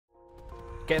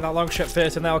Getting that long shot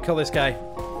first, and then I'll kill this guy.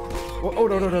 Oh,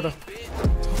 no, no, no, no.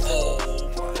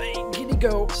 Oh, my. Can he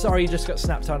go? Sorry, he just got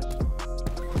snapped on.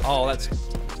 Oh, that's...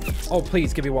 Oh,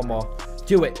 please, give me one more.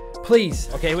 Do it. Please.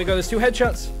 Okay, here we go. There's 2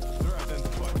 headshots.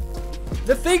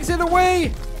 The thing's in the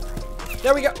way.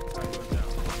 There we go.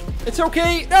 It's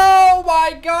okay. No,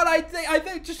 my God. I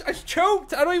just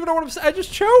choked. I don't even know what I'm saying. I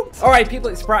just choked. All right,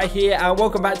 people, it's Spratt here, and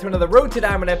welcome back to another Road to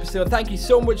Diamond episode. Thank you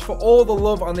so much for all the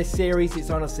love on this series. It's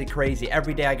honestly crazy.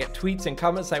 Every day I get tweets and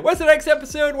comments like, when's the next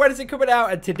episode? When is it coming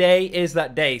out? And today is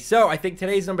that day. So I think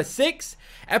today's number 6.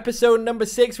 Episode number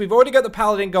 6. We've already got the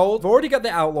Paladin Gold. We've already got the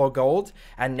Outlaw Gold.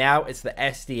 And now it's the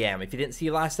SDM. If you didn't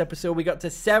see last episode, we got to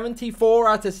 74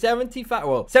 out of 75.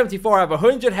 Well, 74 out of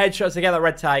 100 headshots to get that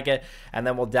Red Tiger. And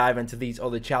then we'll dive into these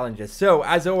other challenges. So,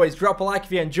 as always, drop a like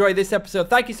if you enjoyed this episode.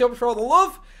 Thank you so much for all the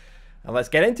love. And let's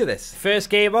get into this. First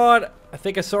game on. I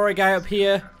think I saw a guy up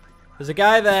here. There's a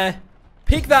guy there.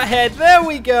 Peek that head. There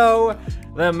we go.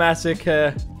 The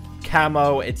Massacre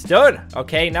camo. It's done.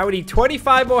 Okay, now we need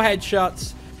 25 more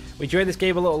headshots. We joined this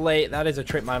game a little late. That is a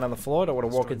trip mine on the floor. Don't want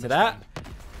to walk into that.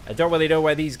 I don't really know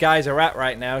where these guys are at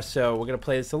right now, so we're going to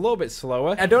play this a little bit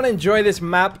slower. I don't enjoy this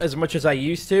map as much as I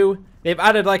used to. They've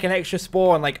added like an extra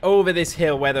spawn like over this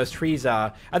hill where those trees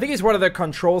are. I think it's one of the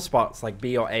control spots, like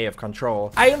B or A of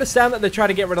control. I understand that they're trying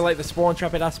to get rid of like the spawn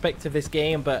trapping aspect of this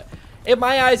game, but in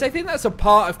my eyes, I think that's a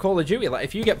part of Call of Duty. Like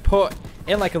if you get put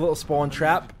in like a little spawn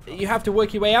trap, you have to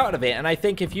work your way out of it. And I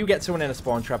think if you get someone in a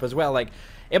spawn trap as well, like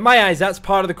in my eyes, that's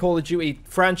part of the Call of Duty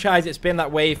franchise. It's been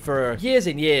that way for years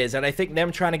and years, and I think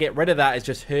them trying to get rid of that is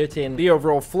just hurting the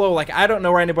overall flow. Like, I don't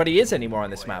know where anybody is anymore on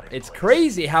this map. It's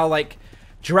crazy how, like,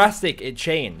 drastic it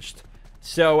changed.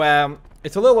 So,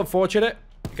 it's a little unfortunate.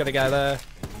 Got a guy there.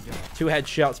 2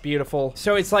 headshots, beautiful.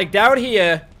 So, it's like down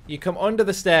here, you come under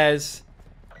the stairs,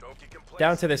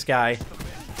 down to this guy.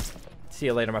 See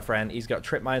you later, my friend. He's got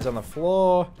trip mines on the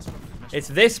floor. It's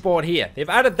this spawn here. They've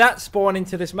added that spawn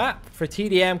into this map for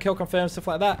TDM, kill confirm, stuff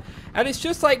like that. And it's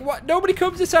just like, what? Nobody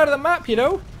comes this side of the map, you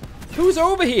know? Who's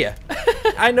over here?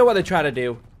 I know what they're trying to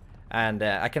do. And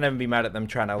I can never be mad at them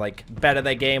trying to, like, better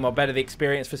their game or better the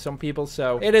experience for some people.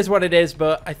 So it is what it is,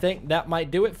 but I think that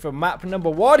might do it for map number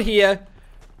 1 here.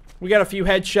 We got a few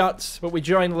headshots, but we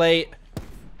joined late.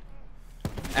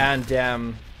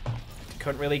 And,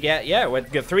 couldn't really get, yeah, we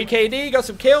got 3 KD, got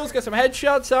some kills, got some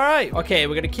headshots, all right. Okay,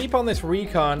 we're going to keep on this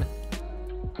recon.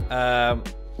 And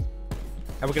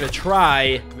we're going to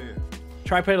try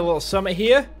playing a little summit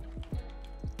here.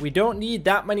 We don't need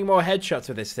that many more headshots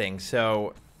with this thing,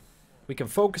 so we can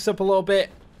focus up a little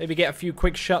bit. Maybe get a few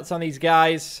quick shots on these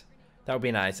guys. That would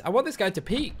be nice. I want this guy to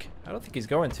peek. I don't think he's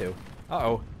going to.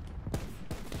 Uh-oh.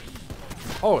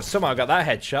 Oh, somehow I got that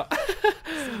headshot.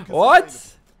 What?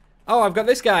 Oh, I've got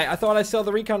this guy. I thought I saw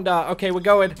the recon dart. Okay, we're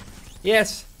going.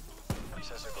 Yes.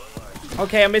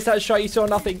 Okay, I missed that shot. You saw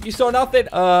nothing. You saw nothing.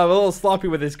 I'm a little sloppy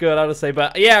with this gun, honestly.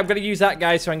 But yeah, I'm going to use that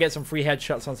guy so I can get some free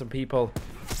headshots on some people.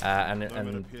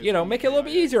 And you know, make it a little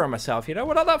bit easier on myself. You know,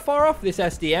 we're not that far off this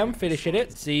SDM, finishing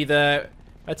it. It's either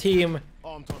a team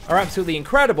are absolutely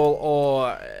incredible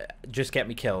or just get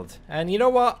me killed. And you know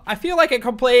what? I feel like I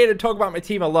complain and talk about my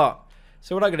team a lot.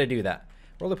 So we're not going to do that.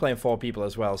 We're only playing 4 people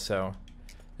as well, so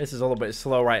this is a little bit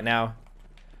slow right now.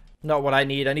 Not what I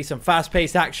need. I need some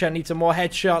fast-paced action. I need some more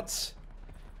headshots.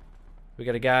 We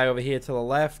got a guy over here to the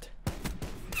left.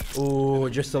 Ooh,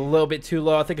 just a little bit too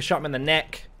low. I think I shot him in the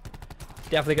neck.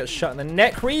 Definitely got shot in the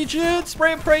neck region.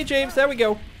 Spray and pray, James. There we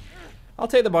go. I'll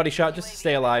take the body shot just to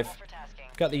stay alive.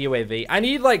 Got the UAV. I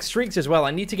need, like, streaks as well.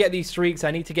 I need to get these streaks.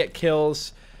 I need to get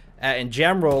kills in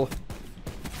general.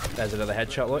 There's another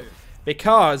headshot, look.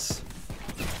 Because...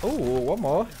 Ooh, one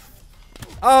more.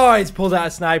 Oh, he's pulled out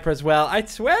a sniper as well. I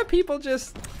swear people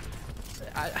just...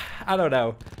 I don't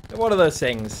know. One of those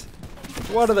things.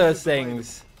 One of those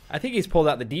things. I think he's pulled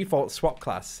out the default swap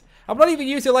class. I'm not even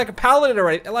using like a paladin or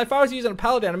anything. Like, if I was using a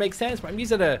paladin, it makes sense. But I'm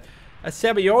using a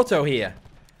semi-auto here. All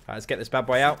right, let's get this bad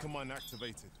boy out.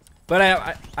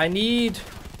 But I need...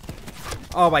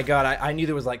 Oh my god, I knew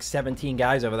there was like 17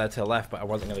 guys over there to the left, but I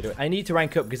wasn't going to do it. I need to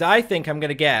rank up because I think I'm going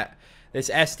to get this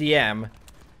SDM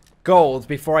gold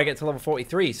before I get to level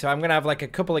 43. So I'm going to have like a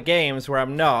couple of games where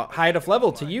I'm not high enough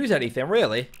level to use anything,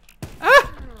 really.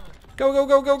 Ah! Go, go,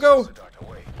 go, go, go.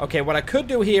 Okay, what I could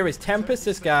do here is Tempest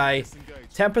this guy,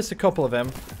 Tempest a couple of them,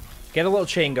 get a little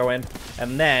chain going,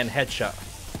 and then headshot.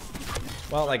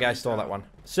 Well, that guy stole that one.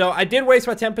 So I did waste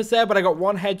my Tempest there, but I got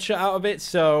 1 headshot out of it.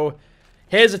 So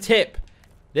here's a tip.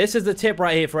 This is the tip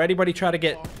right here for anybody trying to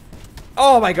get...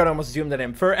 Oh my god, I almost zoomed it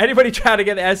in. For anybody trying to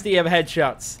get the SDM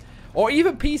headshots. Or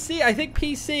even PC. I think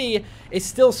PC is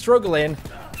still struggling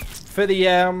for the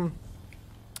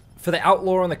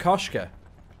Outlaw and the Koshka.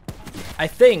 I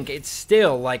think it's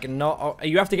still like not.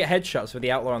 You have to get headshots with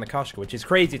the Outlaw and the Koshka, which is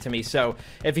crazy to me. So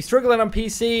if you're struggling on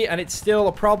PC and it's still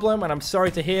a problem, and I'm sorry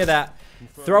to hear that,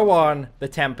 throw on the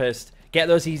Tempest. Get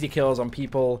those easy kills on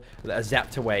people that are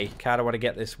zapped away. Kinda want to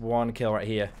get this one kill right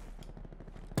here.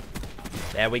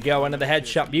 There we go, under the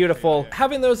headshot. Beautiful.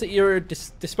 Having those at your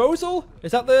disposal?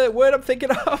 Is that the word I'm thinking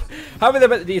of? Having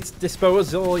them at its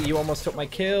disposal. You almost took my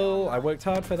kill. I worked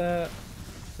hard for that.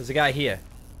 There's a guy here.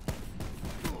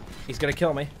 He's gonna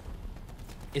kill me.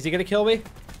 Is he gonna kill me?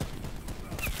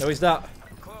 No, he's not.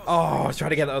 Oh, I was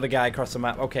trying to get the other guy across the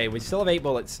map. Okay, we still have 8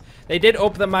 bullets. They did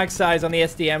up the mag size on the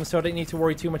SDM, so I didn't need to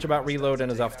worry too much about reloading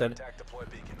as often.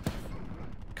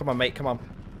 Come on, mate, come on.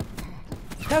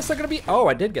 That's not gonna be. Oh,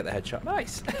 I did get the headshot.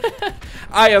 Nice.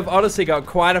 I have honestly got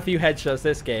quite a few headshots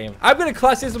this game. I'm gonna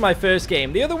class this as my first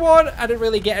game. The other one, I didn't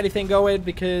really get anything going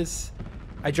because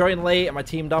I joined late and my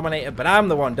team dominated, but I'm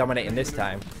the one dominating this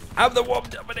time. I'm the one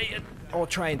dominating. Or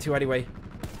trying to anyway.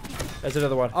 There's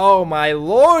another one. Oh my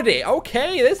lordy.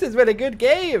 Okay, this has been a good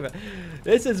game.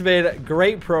 This has been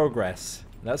great progress.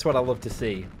 That's what I love to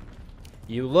see.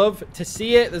 You love to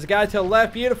see it. There's a guy to the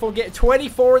left. Beautiful. Get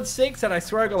 24 and 6, and I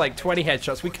swear I got like 20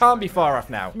 headshots. We can't be far off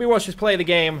now. Let me watch us play the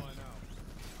game.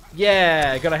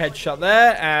 Yeah, got a headshot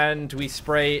there, and we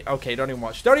spray. Okay, don't even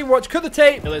watch. Don't even watch. Cut the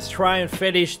tape. Let's try and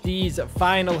finish these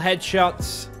final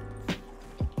headshots.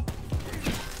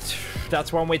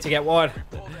 That's one way to get one.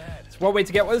 It's one way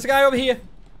to get one. There's a guy over here.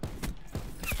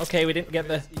 Okay, we didn't get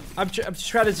the... I'm just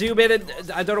trying to zoom in,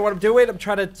 and I don't know what I'm doing. I'm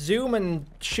trying to zoom and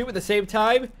shoot at the same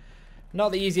time.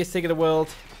 Not the easiest thing in the world.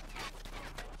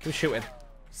 Who's shooting?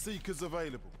 Seekers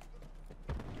available.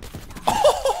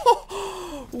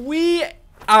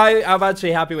 I'm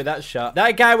actually happy with that shot.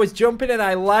 That guy was jumping and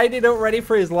I lined it up ready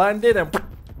for his landing and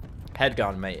head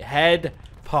gone, mate. Head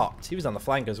popped. He was on the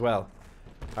flank as well.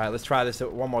 All right, let's try this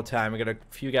one more time. We got a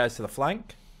few guys to the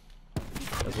flank.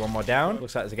 There's one more down.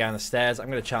 Looks like there's a guy on the stairs. I'm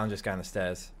going to challenge this guy on the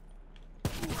stairs.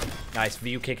 Nice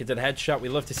view kick into the headshot. We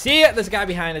love to see it. There's a guy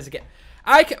behind us again.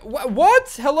 What?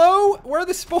 Hello? Where are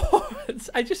the spawns?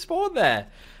 I just spawned there.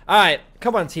 All right,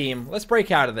 come on, team. Let's break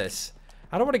out of this.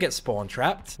 I don't want to get spawn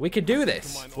trapped. We can do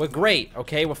this. We're great,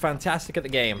 okay? We're fantastic at the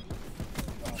game.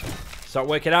 Start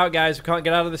working out, guys. We can't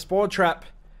get out of the spawn trap.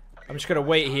 I'm just going to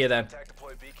wait here, then.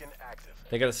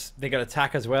 They got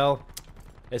attack as well.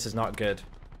 This is not good.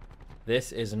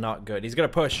 This is not good. He's going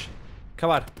to push. Come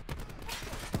on.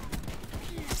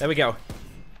 There we go.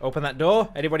 Open that door.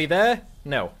 Anybody there?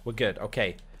 No. We're good.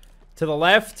 Okay. To the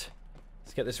left.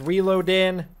 Let's get this reload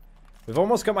in. We've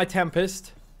almost got my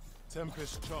Tempest.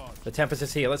 The Tempest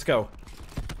is here. Let's go.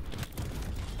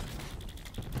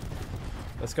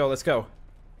 Let's go. Let's go.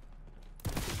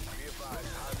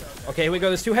 Okay, here we go.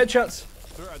 There's 2 headshots.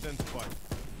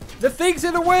 The thing's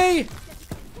in the way.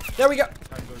 There we go.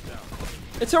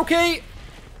 It's okay.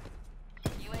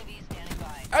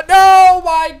 No,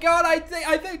 my God!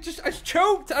 I just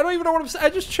choked. I don't even know what I'm saying. I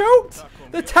just choked.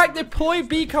 The attack deploy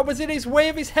beacon was in his way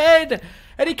of his head,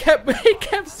 and he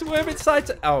kept swerving side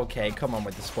to. Oh, okay, come on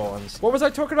with the spawns. What was I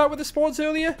talking about with the spawns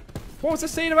earlier? What was I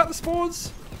saying about the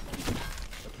spawns?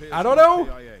 I don't know.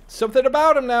 Something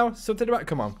about him now. Something about.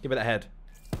 Come on, give it a head.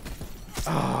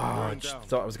 Oh, I just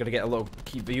thought I was gonna get a little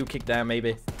view kick there,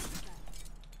 maybe.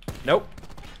 Nope.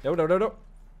 No, no, no, no.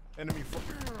 Enemy.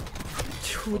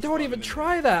 Don't even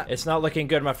try that. It's not looking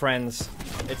good, my friends.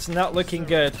 It's not looking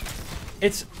good.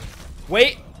 It's...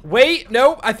 Wait.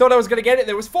 No, I thought I was going to get it.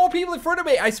 There was 4 people in front of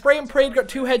me. I sprayed and prayed, got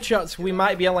 2 headshots. We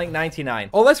might be on like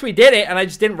 99. Unless we did it and I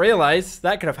just didn't realize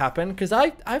that could have happened. Because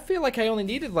I feel like I only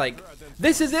needed like...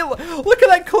 This is it. Look at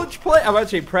that clutch play. I'm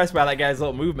actually impressed by that guy's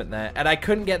little movement there. And I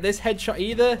couldn't get this headshot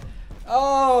either.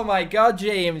 Oh my God,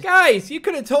 James. Guys, you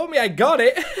could have told me I got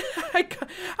it. I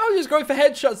was just going for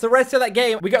headshots the rest of that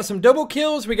game. We got some double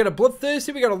kills. We got a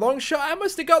bloodthirsty. We got a long shot. I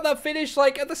must have got that finish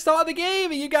like at the start of the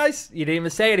game. And you guys, you didn't even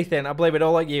say anything. I blame it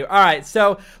all on you. All right,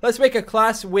 so let's make a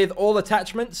class with all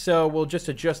attachments. So we'll just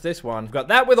adjust this one. We've got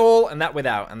that with all and that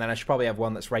without. And then I should probably have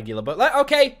one that's regular. But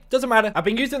okay, doesn't matter. I've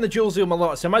been using the dual zoom a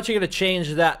lot. So I'm actually going to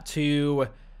change that to...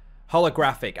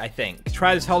 holographic, I think.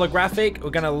 Try this holographic. We're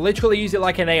gonna literally use it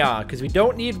like an AR because we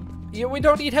don't need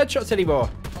headshots anymore.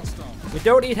 We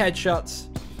don't need headshots.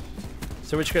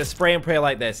 So we're just gonna spray and pray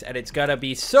like this, and it's gonna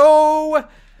be so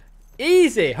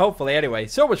easy. Hopefully, anyway.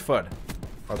 So much fun.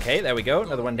 Okay, there we go.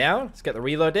 Another one down. Let's get the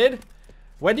reloaded.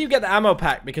 When do you get the ammo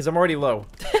pack? Because I'm already low.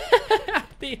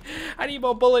 I need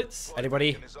more bullets.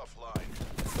 Anybody?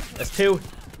 That's 2.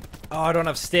 Oh, I don't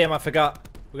have stim. I forgot.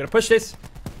 We're gonna push this.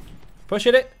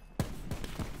 Pushing it.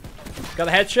 Got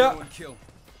the headshot.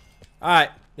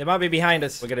 Alright, they might be behind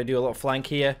us. We're going to do a little flank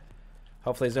here.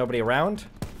 Hopefully there's nobody around.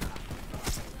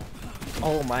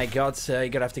 Oh my god, sir. You're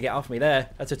gonna have to get off me there.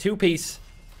 That's a two-piece.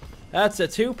 That's a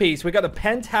two-piece. We got the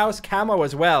penthouse camo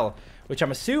as well, which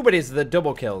I'm assuming is the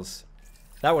double kills.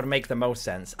 That would make the most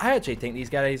sense. I actually think these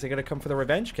guys are gonna come for the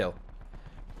revenge kill.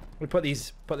 We put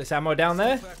this ammo down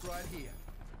there.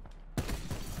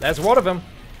 There's one of them.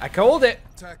 I called it.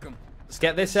 Let's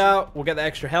get this out. We'll get the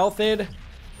extra health in.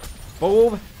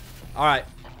 Boom. All right.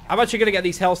 I'm actually gonna get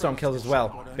these Hellstone kills as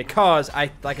well because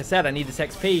like I said, I need this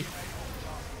XP.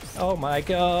 Oh my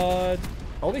god.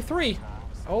 Only three.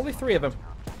 Only three of them.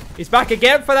 He's back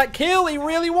again for that kill. He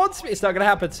really wants me. It's not gonna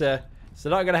happen, sir. It's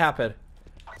not gonna happen.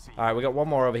 All right, we got one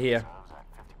more over here.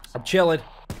 I'm chilling.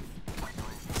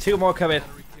 Two more coming.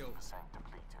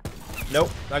 Nope,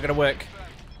 not gonna work.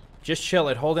 Just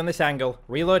chilling, holding this angle.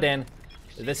 Reload in.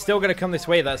 They're still gonna come this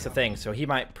way. That's the thing. So he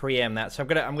might preempt that. So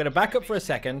I'm gonna back up for a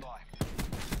second.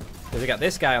 Because we got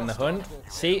this guy on the hunt.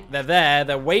 See, they're there.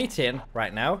 They're waiting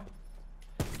right now.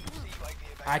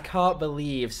 I can't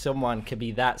believe someone could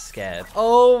be that scared.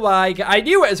 Oh my god. I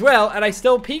knew it as well, and I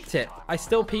still peeked it. I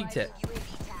still peeked it.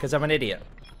 Because I'm an idiot.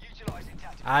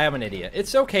 I am an idiot.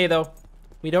 It's okay, though.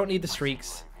 We don't need the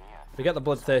streaks. We got the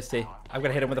bloodthirsty. I'm going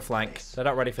to hit him with a flank. They're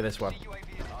not ready for this one.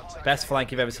 Best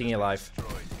flank you've ever seen in your life.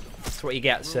 That's what you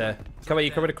get, sir. Come on,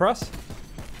 you coming across?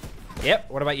 Yep.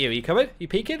 What about you? Are you coming? You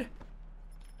peeking?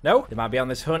 No? They might be on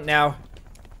this hunt now.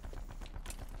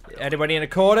 Anybody in a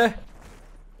corner?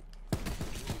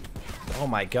 Oh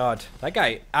my god. That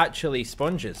guy actually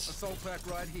sponges.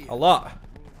 A lot.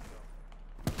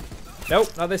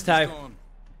 Nope, not this time.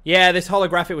 Yeah, this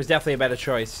holographic was definitely a better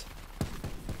choice.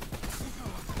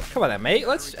 Come on then, mate.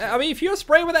 Let's... I mean, if you're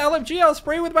spraying with the LMG, I'll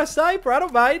spray with my sniper. I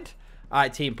don't mind.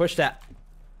 Alright, team. Push that.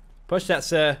 Push that,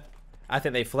 sir. I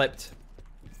think they flipped.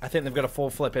 I think they've got a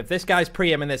full flip. If this guy's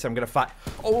pre-aiming this, I'm going to fight.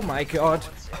 Oh my god.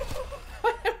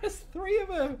 There's three of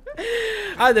them.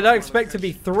 I did not expect to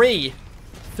be three.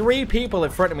 Three people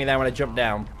in front of me there when I jumped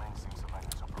down.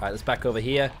 Alright, let's back over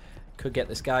here. Could get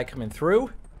this guy coming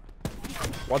through.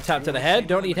 One tap to the head.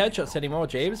 Don't need headshots anymore,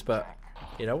 James, but,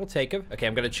 you know, we'll take them. Okay,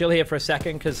 I'm going to chill here for a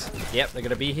second because, yep, they're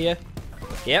going to be here.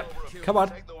 Yep, come on.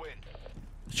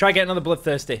 Let's try getting another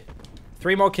bloodthirsty.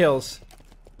 3 more kills.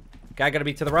 Guy going to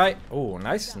be to the right. Oh,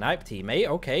 nice snipe, teammate.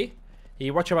 Okay. Are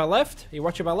you watching my left? Are you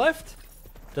watching my left?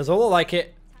 Does all look like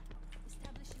it.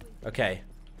 Okay.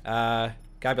 Guy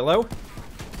below.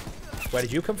 Where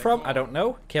did you come from? I don't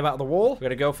know. Came out of the wall. We're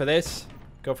going to go for this.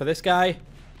 Go for this guy.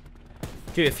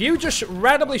 Dude, if you just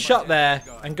randomly shot there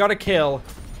and got a kill.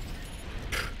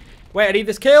 Wait, I need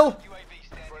this kill.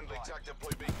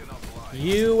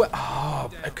 You... Oh,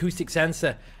 acoustic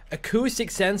sensor. Acoustic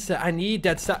sensor. I need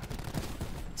dead silence.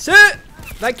 Sir!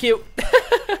 Thank you.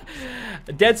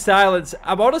 Dead silence.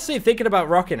 I'm honestly thinking about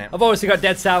rocking it. I've obviously got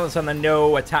dead silence on the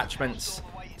no attachments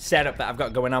setup that I've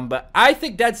got going on, but I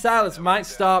think dead silence might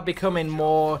start becoming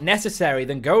more necessary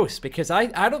than ghost because I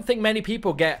don't think many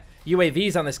people get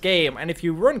UAVs on this game, and if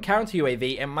you run counter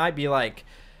UAV, it might be like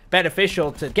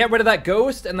beneficial to get rid of that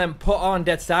ghost and then put on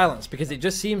dead silence because it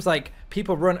just seems like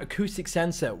people run acoustic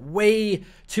sensor way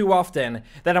too often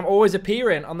that I'm always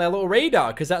appearing on their little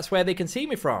radar because that's where they can see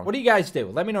me from. What do you guys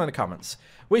do? Let me know in the comments.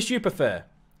 Which do you prefer?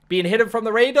 Being hidden from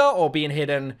the radar or being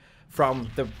hidden from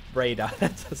the radar?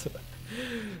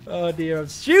 Oh dear, I'm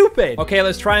stupid. Okay,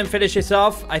 let's try and finish this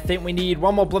off. I think we need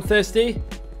one more bloodthirsty.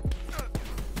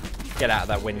 Get out of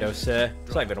that window, sir.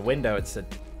 It's not even a window. It's a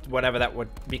whatever that would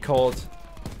be called.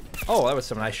 Oh, that was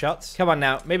some nice shots. Come on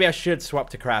now. Maybe I should swap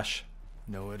to crash.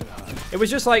 No, it was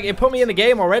just like, it put me in the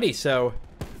game already, so.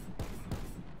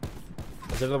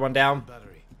 There's another one down.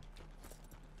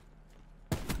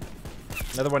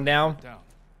 Another one down.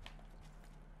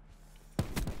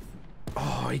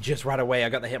 Oh, he just ran away. I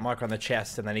got the hit marker on the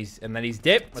chest, and then he's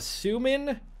dipped.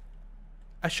 Assuming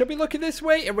I should be looking this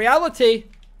way. In reality,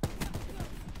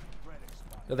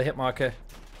 another hit marker.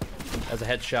 There's a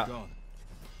headshot.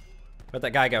 Where'd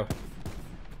that guy go?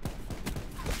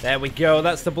 There we go.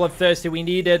 That's the bloodthirsty we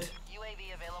needed.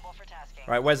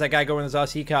 Right, where's that guy going in his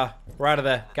RC car? We're out of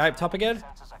there. Guy up top again.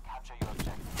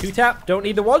 2-tap. Don't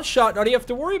need the one shot. Don't even have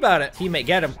to worry about it. Teammate,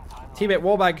 get him. Teammate,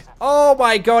 wallbag. Oh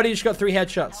my god, he just got 3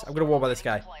 headshots. I'm gonna wallbag this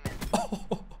guy.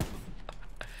 Oh.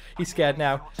 He's scared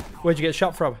now. Where'd you get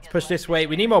shot from? Let's push this way.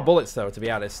 We need more bullets though, to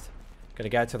be honest. Got a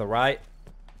guy to the right.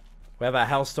 We have our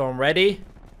Hellstorm ready.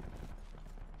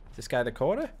 Is this guy in the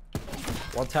corner?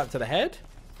 1 tap to the head.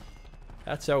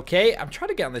 That's okay. I'm trying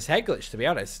to get on this head glitch, to be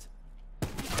honest.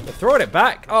 They're throwing it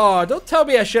back. Oh, don't tell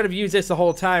me I should have used this the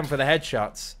whole time for the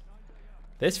headshots.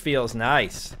 This feels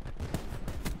nice.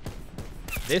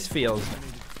 This feels...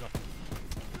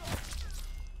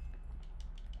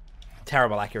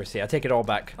 terrible accuracy. I take it all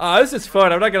back. Oh, this is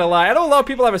fun. I'm not going to lie. I know a lot of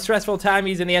people have a stressful time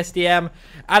using the SDM.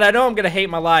 And I know I'm going to hate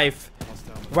my life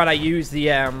when I use the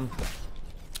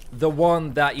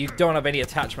one that you don't have any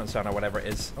attachments on or whatever it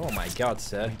is. Oh my god,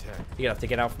 sir. You're going to have to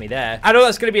get off me there. I know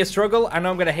that's going to be a struggle. I know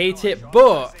I'm going to hate it.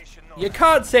 But you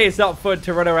can't say it's not fun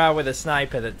to run around with a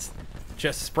sniper that's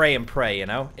just spray and pray, you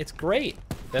know? It's great.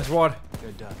 There's one.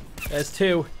 There's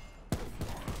two.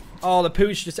 Oh, the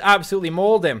pooch just absolutely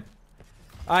mauled him.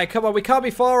 Alright, come on. We can't be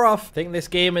far off. I think this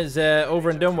game is over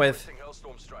and done with.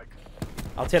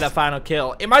 I'll take that final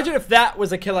kill. Imagine if that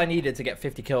was a kill I needed to get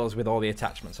 50 kills with all the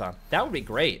attachments on. That would be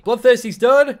great. Bloodthirsty's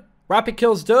done. Rapid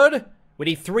kill's done. We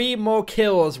need 3 more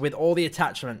kills with all the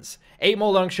attachments. 8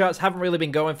 more long shots. Haven't really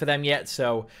been going for them yet,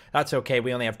 so that's okay.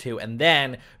 We only have 2. And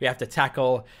then we have to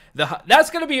tackle the...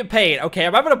 That's going to be a pain. Okay,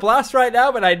 I'm having a blast right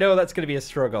now, but I know that's going to be a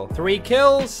struggle. 3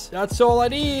 kills. That's all I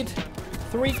need.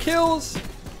 3 kills.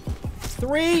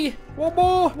 3. One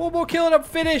more kill and I'm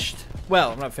finished.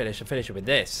 Well, I'm not finished. I'm finishing with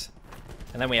this.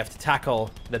 And then we have to tackle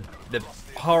the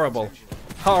horrible.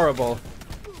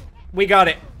 We got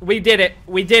it. We did it.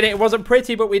 We did it. It wasn't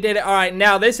pretty, but we did it. All right,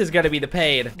 now this is going to be the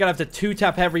pain. I'm going to have to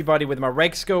 2-tap everybody with my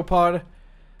reg scope on.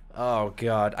 Oh,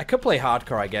 God. I could play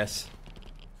hardcore, I guess.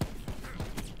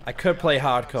 I could play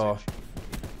hardcore.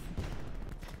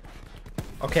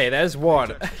 Okay, there's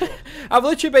one. I've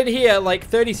literally been here like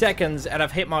 30 seconds, and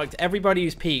I've hit marked everybody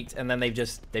who's peeked, and then they've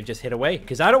just hit away.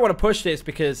 Because I don't want to push this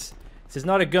because this is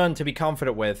not a gun to be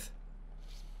confident with.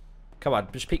 Come on,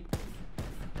 just peek.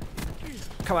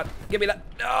 Come on, give me that.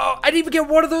 No, I didn't even get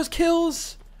one of those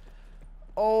kills.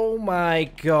 Oh my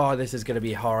god, this is going to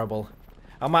be horrible.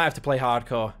 I might have to play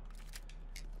hardcore.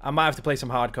 I might have to play some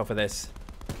hardcore for this.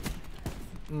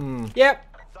 Yep,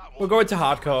 we're going to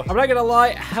hardcore. I'm not going to lie,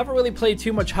 I haven't really played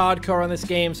too much hardcore on this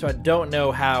game, so I don't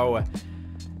know how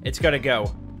it's going to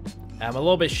go. I'm a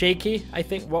little bit shaky, I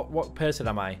think. What person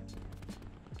am I?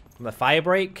 I'm the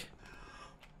firebreak?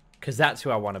 Because that's who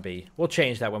I want to be. We'll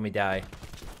change that when we die.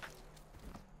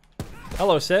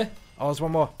 Hello, sir. Oh, there's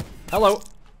one more. Hello.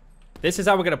 This is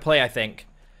how we're going to play, I think.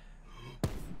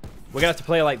 We're going to have to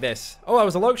play like this. Oh, that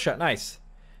was a long shot. Nice.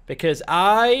 Because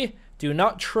I do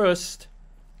not trust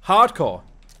hardcore.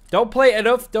 Don't play it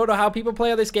enough. Don't know how people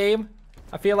play on this game.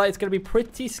 I feel like it's going to be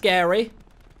pretty scary.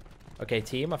 Okay,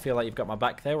 team. I feel like you've got my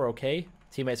back there. We're okay.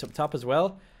 Teammates up top as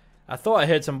well. I thought I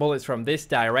heard some bullets from this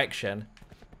direction.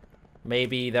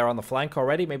 Maybe they're on the flank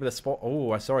already. Maybe the spot.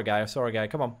 Oh, I saw a guy. I saw a guy.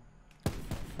 Come on.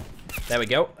 There we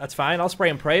go. That's fine. I'll spray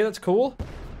and pray. That's cool.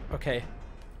 Okay.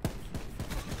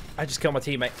 I just killed my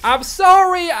teammate. I'm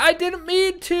sorry. I didn't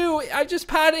mean to. I just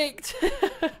panicked.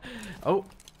 Oh.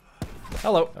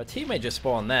 Hello. A teammate just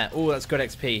spawned there. Oh, that's good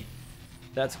XP.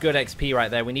 That's good XP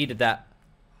right there. We needed that.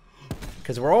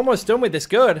 Because we're almost done with this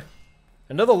good.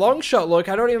 Another long shot, look.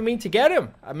 I don't even mean to get him.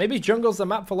 Maybe jungle's the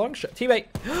map for long shot. Teammate.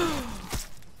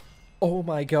 Oh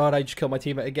my god, I just killed my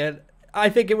teammate again. I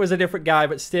think it was a different guy,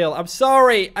 but still. I'm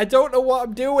sorry. I don't know what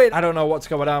I'm doing. I don't know what's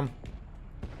going on.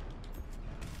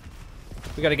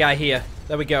 We got a guy here.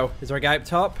 There we go. Is there a guy up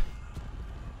top?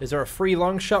 Is there a free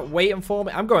long shot waiting for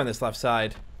me? I'm going this left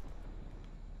side.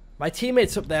 My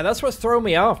teammate's up there. That's what's throwing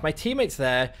me off. My teammate's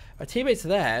there. My teammate's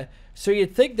there. So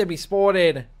you'd think they'd be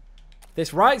spawning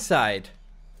this right side.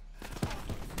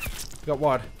 Got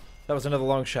one. That was another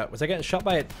long shot. Was I getting shot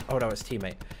by it? Oh no, it's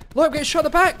teammate. Look, I'm getting shot in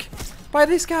the back by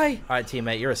this guy. All right,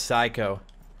 teammate, you're a psycho.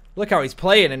 Look how he's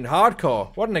playing in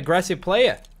hardcore. What an aggressive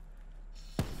player.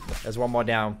 There's one more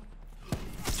down.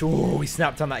 Ooh, he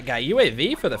snapped on that guy.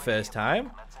 UAV for the first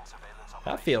time.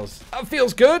 That feels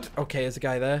good. Okay, there's a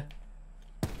guy there.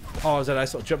 Oh, there's a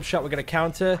nice little jump shot. We're gonna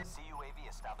counter.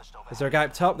 Is there a guy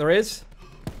up top? There is.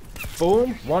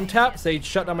 Boom. One tap. So he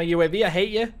shut down my UAV. I hate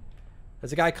you.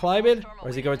 There's a guy climbing. Or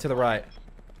is he going to the right?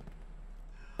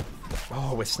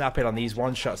 Oh, we're snapping on these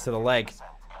one shots to the leg.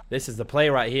 This is the play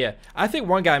right here. I think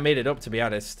one guy made it up, to be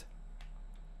honest.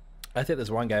 I think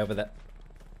there's one guy over there.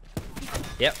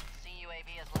 Yep.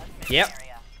 Yep.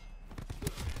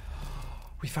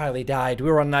 We finally died. We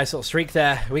were on a nice little streak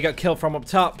there. We got killed from up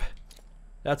top.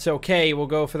 That's okay. We'll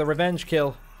go for the revenge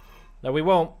kill. No, we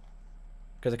won't.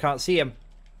 Because I can't see him.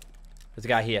 There's a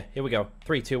guy here. Here we go.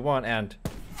 3, 2, 1, and...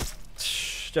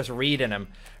 Just reading him.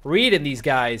 Reading these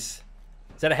guys.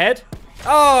 Is that a head?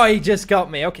 Oh, he just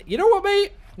got me. Okay. You know what,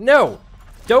 mate? No.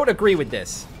 Don't agree with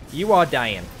this. You are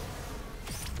dying.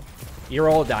 You're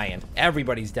all dying.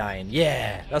 Everybody's dying.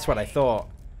 Yeah, that's what I thought.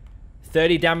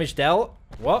 30 damage dealt.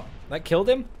 What? That killed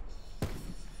him?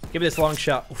 Give me this long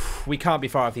shot. Oof, we can't be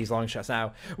far off these long shots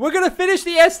now. We're going to finish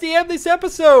the SDM this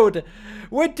episode.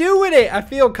 We're doing it. I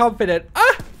feel confident.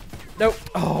 Ah! Nope.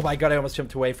 Oh my god, I almost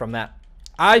jumped away from that.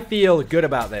 I feel good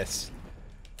about this.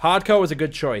 Hardcore was a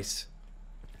good choice.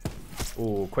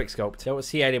 Ooh, quick scoped. Don't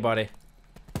see anybody.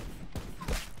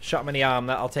 Shot him in the arm.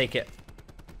 I'll take it.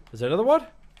 Is there another one?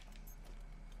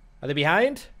 Are they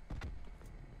behind?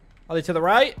 Are they to the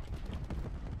right?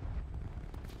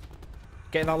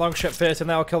 Getting that long shot first, and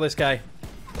then I'll kill this guy.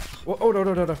 Oh, no,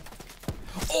 no, no, no.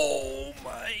 Oh,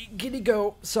 my. Giddy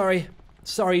go. Sorry.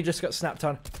 Sorry, you just got snapped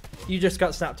on. You just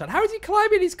got snapped on. How is he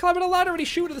climbing? He's climbing a ladder and he's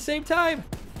shooting at the same time.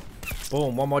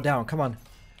 Boom. One more down. Come on.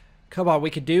 Come on. We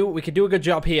can do a good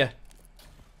job here.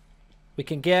 We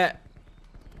can get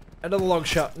another long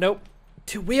shot. Nope.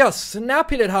 Dude, we are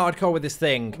snapping at hardcore with this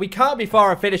thing. We can't be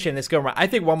far off finishing this gun, right? I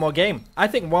think one more game. I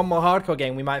think one more hardcore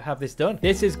game, we might have this done.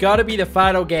 This has got to be the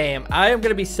final game. I am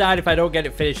going to be sad if I don't get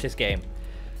it finished this game.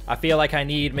 I feel like I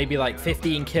need maybe like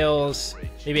 15 kills,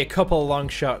 maybe a couple of long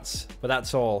shots, but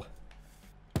that's all.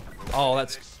 Oh,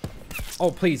 that's...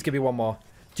 Oh, please, give me one more.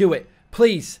 Do it.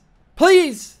 Please.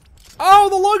 Please! Oh,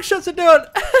 the long shots are done!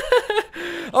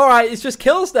 Alright, it's just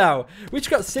kills now. We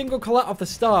just got single collat off the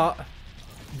start.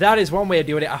 That is one way of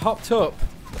doing it. I hopped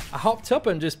up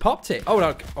and just popped it. Oh,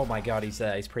 no. Oh, my God.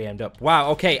 He's pre-aimed up.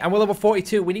 Wow. Okay. And we're level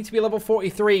 42. We need to be level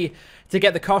 43 to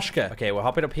get the Koshka. Okay. We're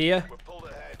hopping up here.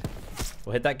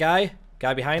 We'll hit that guy.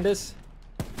 Guy behind us.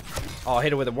 Oh,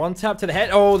 hit him with a one tap to the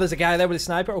head. Oh, there's a guy there with a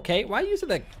sniper. Okay. Why are you using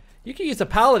the... You can use the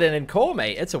Paladin in core,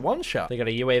 mate. It's a one shot. They got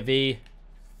a UAV.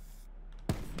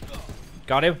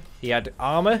 Got him. He had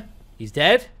armor. He's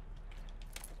dead.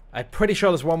 I'm pretty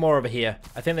sure there's one more over here.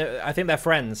 I think they're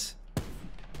friends.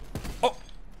 Oh,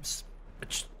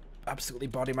 absolutely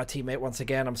bodied my teammate once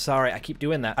again. I'm sorry. I keep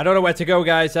doing that. I don't know where to go,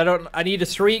 guys. I need a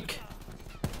streak.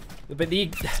 But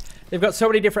they've got so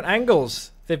many different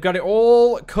angles. They've got it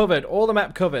all covered. All the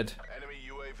map covered.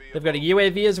 They've got a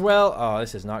UAV as well. Oh,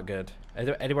 this is not good. Is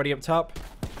there anybody up top?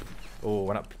 Oh,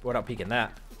 we're not peeking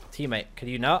that. Teammate, could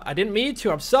you not? I didn't mean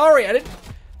to. I'm sorry. I didn't...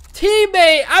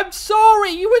 Teammate, I'm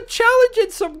sorry. You were challenging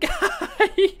some guy.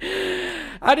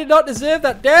 I did not deserve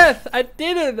that death. I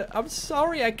didn't. I'm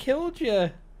sorry. I killed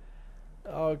you.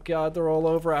 Oh, God. They're all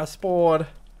over our spawn.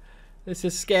 This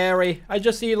is scary. I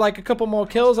just need like a couple more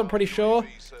kills, I'm pretty sure.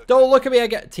 Don't look at me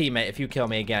again. Teammate, if you kill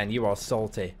me again, you are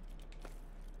salty.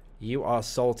 You are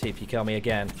salty if you kill me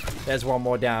again. There's one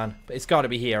more down. But it's got to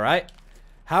be here, right?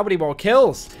 How many more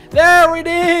kills? There it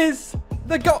is.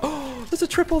 The gold. Oh, there's a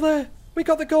triple there. We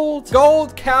got the gold.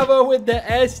 Gold camo with the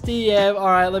SDM. All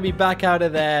right, let me back out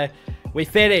of there. We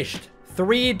finished.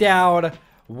 3 down,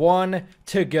 1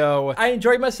 to go. I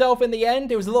enjoyed myself in the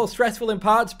end. It was a little stressful in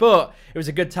parts, but it was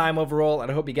a good time overall, and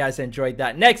I hope you guys enjoyed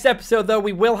that. Next episode, though,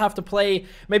 we will have to play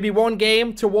maybe one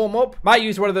game to warm up. Might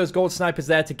use one of those gold snipers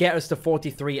there to get us to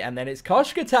 43, and then it's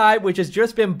Koshka time, which has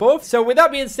just been buffed. So with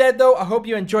that being said, though, I hope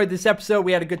you enjoyed this episode.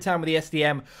 We had a good time with the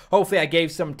SDM. Hopefully, I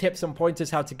gave some tips and pointers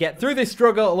how to get through this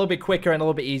struggle a little bit quicker and a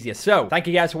little bit easier. So thank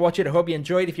you guys for watching. I hope you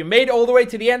enjoyed. If you made it all the way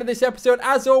to the end of this episode,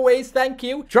 as always, thank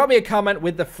you. Drop me a comment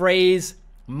with the phrase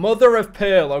mother of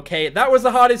pearl. Okay, that was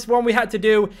the hardest one we had to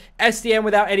do. SDM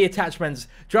without any attachments.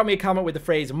 Drop me a comment with the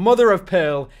phrase mother of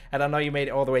pearl, and I know you made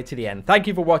it all the way to the end. Thank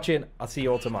you for watching. I'll see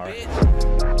you all tomorrow.